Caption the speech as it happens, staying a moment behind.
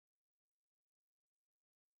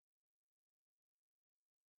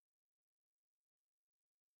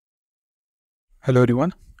Hello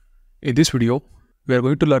everyone. In this video, we are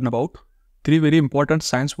going to learn about three very important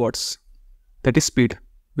science words, that is speed,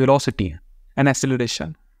 velocity, and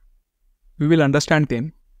acceleration. We will understand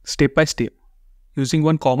them step by step using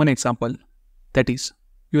one common example, that is,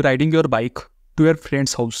 you riding your bike to your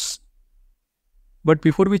friend's house. But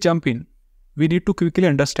before we jump in, we need to quickly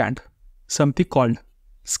understand something called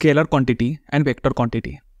scalar quantity and vector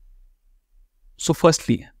quantity. So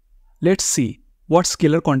firstly, let's see what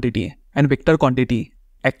scalar quantity and vector quantity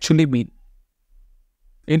actually mean.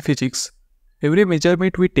 In physics, every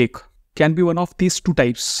measurement we take can be one of these two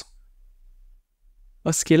types. A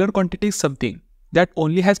scalar quantity is something that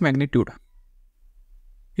only has magnitude.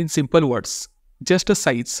 In simple words, just a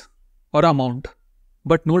size or amount,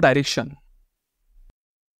 but no direction.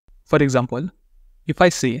 For example, if I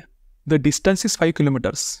say the distance is 5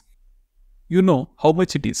 kilometers, you know how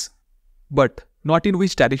much it is, but not in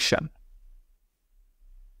which direction.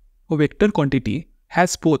 A vector quantity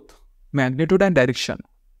has both magnitude and direction.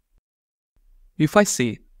 If I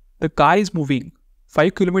say the car is moving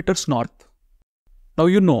 5 kilometers north, now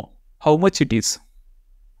you know how much it is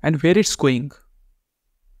and where it's going.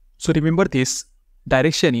 So remember this,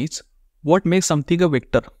 direction is what makes something a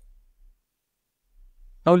vector.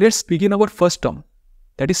 Now let's begin our first term,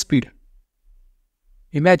 that is speed.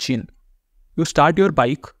 Imagine you start your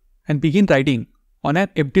bike and begin riding on an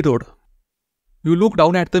empty road. You look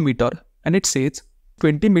down at the meter and it says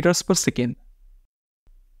 20 meters per second.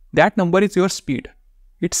 That number is your speed.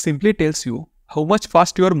 It simply tells you how much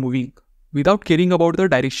fast you are moving without caring about the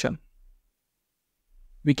direction.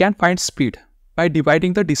 We can find speed by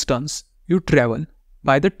dividing the distance you travel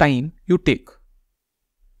by the time you take.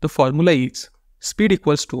 The formula is speed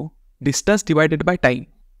equals to distance divided by time.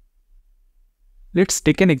 Let's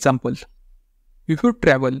take an example. If you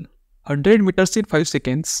travel 100 meters in 5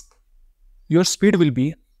 seconds, your speed will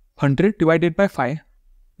be 100 divided by 5,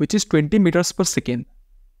 which is 20 meters per second.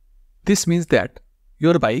 This means that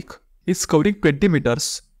your bike is covering 20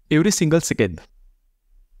 meters every single second.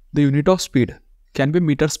 The unit of speed can be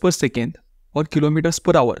meters per second or kilometers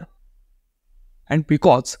per hour. And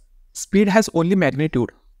because speed has only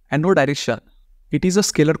magnitude and no direction, it is a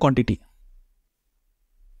scalar quantity.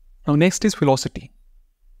 Now next is velocity.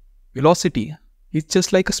 Velocity is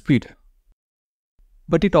just like a speed,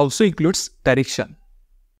 but it also includes direction.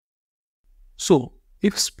 So,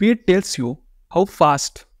 if speed tells you how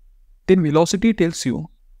fast, then velocity tells you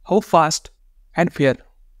how fast and where.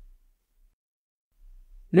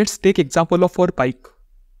 Let's take example of our bike.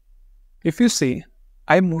 If you say,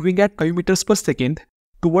 I am moving at 5 meters per second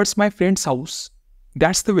towards my friend's house,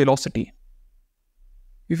 that's the velocity.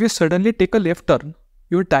 If you suddenly take a left turn,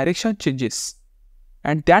 your direction changes,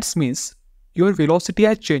 and that means your velocity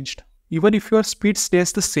has changed, even if your speed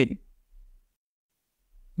stays the same.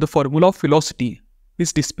 The formula of velocity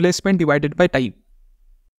is displacement divided by time.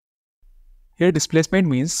 Here displacement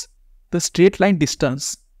means the straight line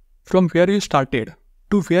distance from where you started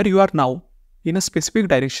to where you are now in a specific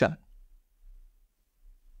direction.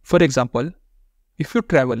 For example, if you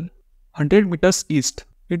travel 100 meters east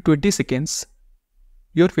in 20 seconds,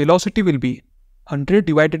 your velocity will be 100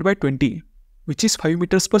 divided by 20, which is 5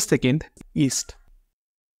 meters per second east.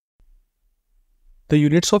 The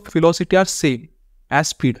units of velocity are same as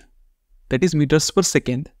speed, that is meters per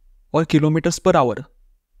second or kilometers per hour,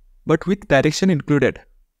 but with direction included.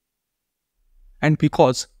 And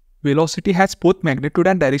because velocity has both magnitude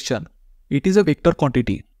and direction, it is a vector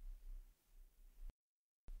quantity.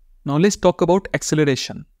 Now let's talk about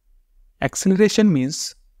acceleration. Acceleration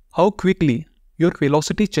means how quickly your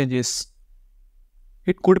velocity changes.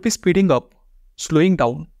 It could be speeding up, slowing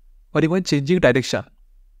down, or even changing direction.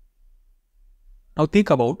 Now think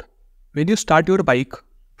about when you start your bike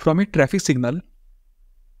from a traffic signal.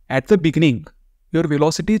 At the beginning, your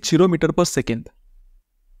velocity is 0 meters per second.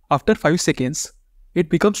 After 5 seconds, it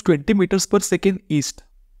becomes 20 meters per second east.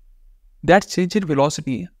 That change in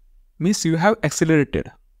velocity means you have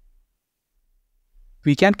accelerated.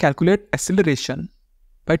 We can calculate acceleration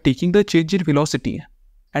by taking the change in velocity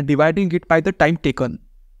and dividing it by the time taken.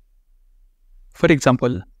 For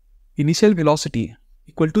example, initial velocity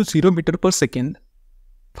equal to 0 meters per second,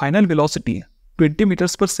 final velocity 20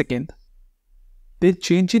 meters per second, then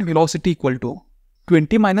change in velocity equal to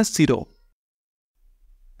 20 minus 0.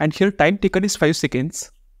 And here time taken is 5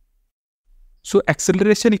 seconds. So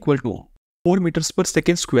acceleration equal to 4 meters per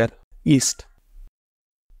second square east.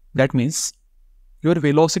 That means your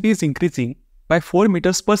velocity is increasing by 4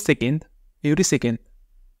 meters per second every second.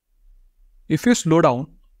 If you slow down,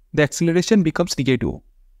 the acceleration becomes negative,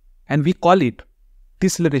 and we call it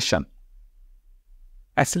deceleration.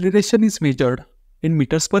 Acceleration is measured in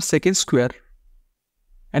meters per second square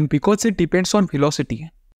And because it depends on velocity,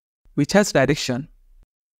 which has direction,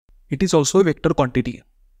 it is also a vector quantity.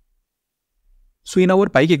 So in our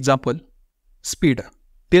bike example, speed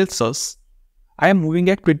tells us I am moving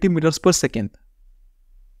at 20 meters per second.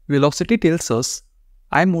 Velocity tells us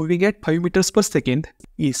I am moving at 5 meters per second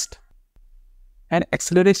east. And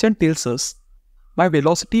acceleration tells us my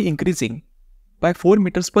velocity increasing by 4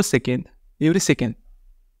 meters per second every second.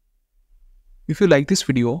 If you like this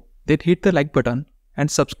video, then hit the like button and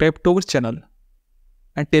subscribe to our channel.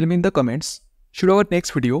 And tell me in the comments, should our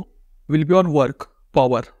next video will be on work,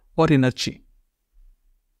 power or energy.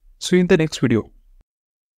 See you in the next video.